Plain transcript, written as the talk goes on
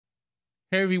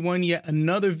Hey everyone, yet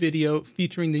another video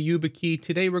featuring the Yubikey.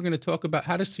 Today we're going to talk about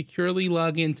how to securely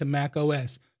log into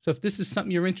macOS. So if this is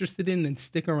something you're interested in, then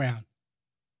stick around.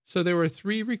 So there are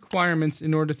 3 requirements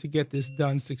in order to get this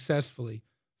done successfully.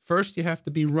 First, you have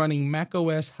to be running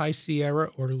macOS High Sierra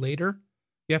or later.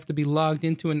 You have to be logged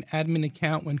into an admin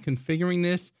account when configuring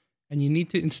this, and you need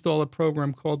to install a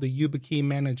program called the Yubikey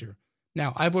Manager.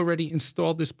 Now, I've already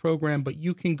installed this program, but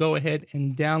you can go ahead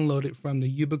and download it from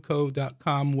the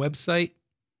yubico.com website.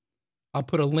 I'll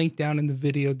put a link down in the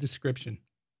video description.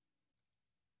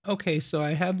 Okay, so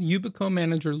I have the Yubikey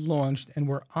Manager launched and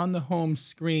we're on the home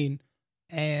screen,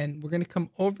 and we're going to come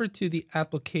over to the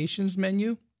applications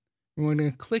menu. We're going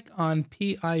to click on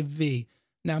PIV.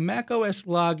 Now, macOS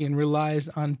login relies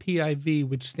on PIV,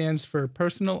 which stands for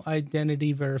Personal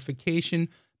Identity Verification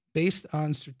based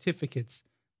on certificates.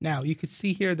 Now, you can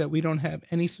see here that we don't have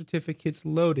any certificates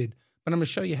loaded, but I'm going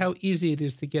to show you how easy it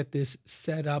is to get this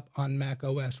set up on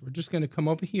macOS. We're just going to come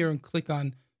over here and click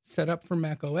on Set Up for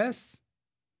macOS.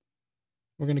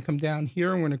 We're going to come down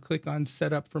here and we're going to click on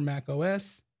Set Up for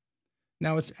macOS.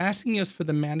 Now it's asking us for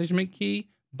the management key.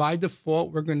 By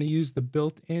default, we're going to use the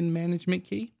built-in management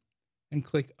key and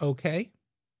click OK.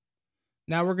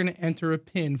 Now we're going to enter a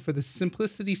PIN. For the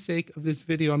simplicity's sake of this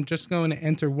video, I'm just going to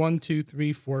enter 1, 2,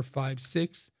 3, 4, 5,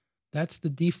 6. That's the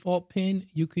default PIN.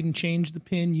 You can change the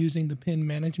PIN using the PIN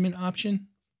management option.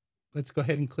 Let's go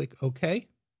ahead and click OK.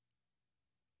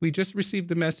 We just received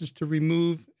the message to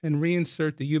remove and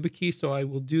reinsert the Yubikey, so I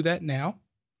will do that now.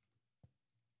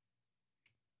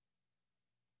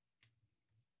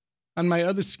 On my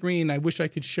other screen, I wish I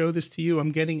could show this to you.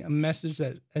 I'm getting a message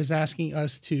that is asking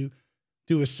us to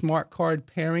do a smart card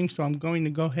pairing, so I'm going to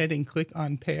go ahead and click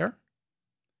on pair.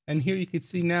 And here you can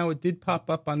see now it did pop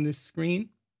up on this screen.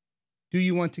 Do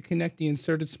you want to connect the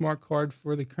inserted smart card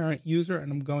for the current user?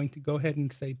 And I'm going to go ahead and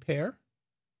say pair.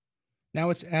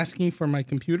 Now it's asking for my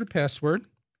computer password.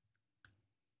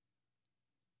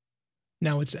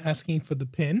 Now it's asking for the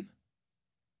PIN.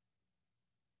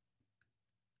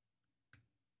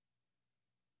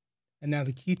 And now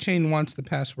the keychain wants the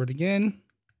password again.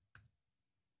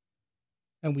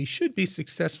 And we should be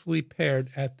successfully paired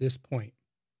at this point.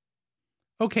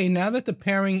 Okay, now that the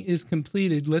pairing is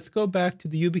completed, let's go back to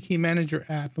the Yubikey Manager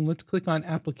app and let's click on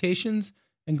Applications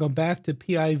and go back to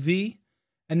PIV.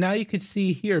 And now you can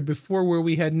see here before where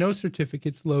we had no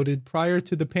certificates loaded prior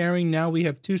to the pairing, now we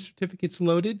have 2 certificates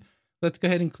loaded. Let's go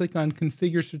ahead and click on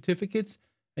Configure Certificates.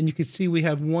 And you can see we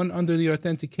have one under the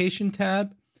Authentication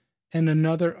tab and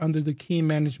another under the Key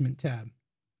Management tab.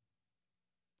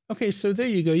 Okay, so there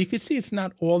you go. You can see it's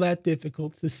not all that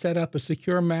difficult to set up a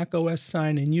secure macOS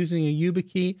sign-in using a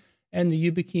Yubikey and the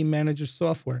Yubikey Manager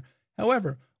software.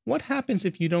 However, what happens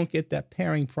if you don't get that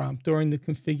pairing prompt during the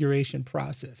configuration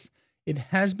process? It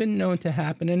has been known to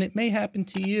happen, and it may happen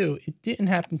to you. It didn't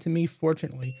happen to me,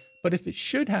 fortunately. But if it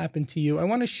should happen to you, I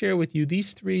want to share with you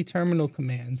these 3 terminal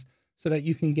commands so that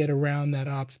you can get around that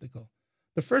obstacle.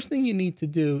 The first thing you need to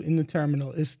do in the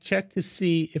terminal is check to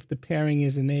see if the pairing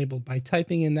is enabled by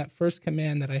typing in that first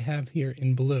command that I have here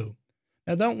in blue.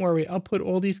 Now don't worry, I'll put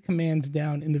all these commands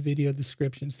down in the video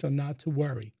description, so not to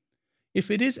worry. If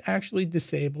it is actually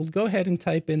disabled, go ahead and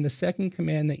type in the second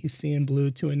command that you see in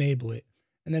blue to enable it.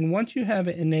 And then once you have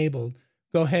it enabled,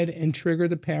 go ahead and trigger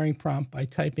the pairing prompt by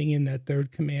typing in that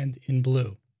third command in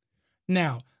blue.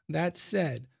 Now, that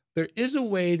said, there is a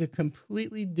way to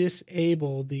completely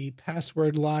disable the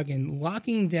password login,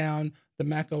 locking down the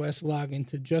macOS login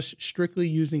to just strictly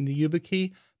using the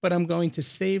Yubikey, but I'm going to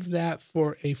save that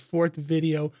for a 4th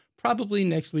video, probably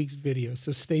next week's video,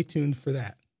 so stay tuned for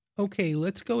that. Okay,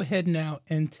 let's go ahead now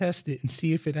and test it and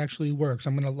see if it actually works.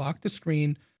 I'm going to lock the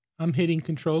screen. I'm hitting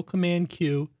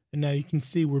Control-Command-Q, and now you can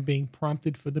see we're being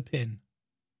prompted for the PIN.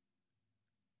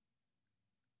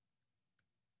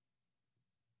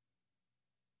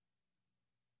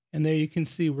 And there you can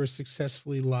see we're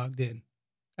successfully logged in.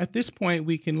 At this point,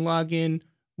 we can log in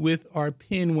with our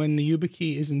PIN when the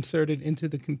Yubikey is inserted into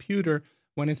the computer.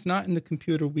 When it's not in the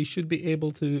computer, we should be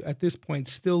able to, at this point,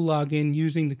 still log in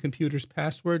using the computer's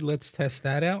password. Let's test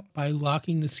that out by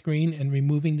locking the screen and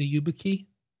removing the Yubikey.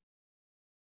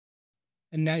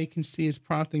 And now you can see it's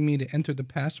prompting me to enter the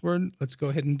password. Let's go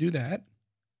ahead and do that.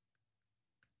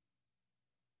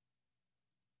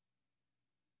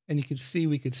 And you can see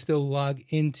we could still log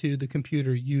into the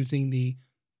computer using the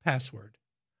password.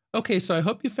 Okay, so I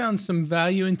hope you found some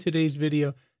value in today's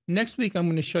video. Next week, I'm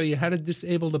going to show you how to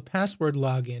disable the password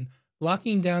login,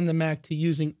 locking down the Mac to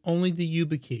using only the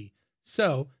Yubikey.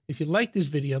 So if you like this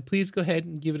video, please go ahead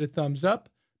and give it a thumbs up.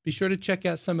 Be sure to check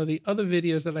out some of the other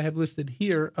videos that I have listed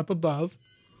here up above.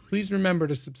 Please remember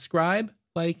to subscribe,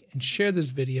 like, and share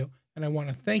this video. And And I want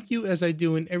to thank you, as I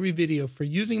do in every video, for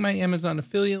using my Amazon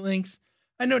affiliate links.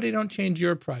 I know they don't change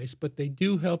your price, but they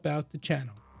do help out the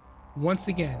channel. Once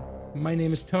again, my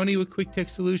name is Tony with Quick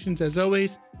Tech Solutions. As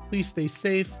always, please stay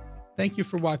safe. Thank you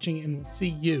for watching, and we'll see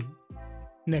you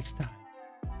next time.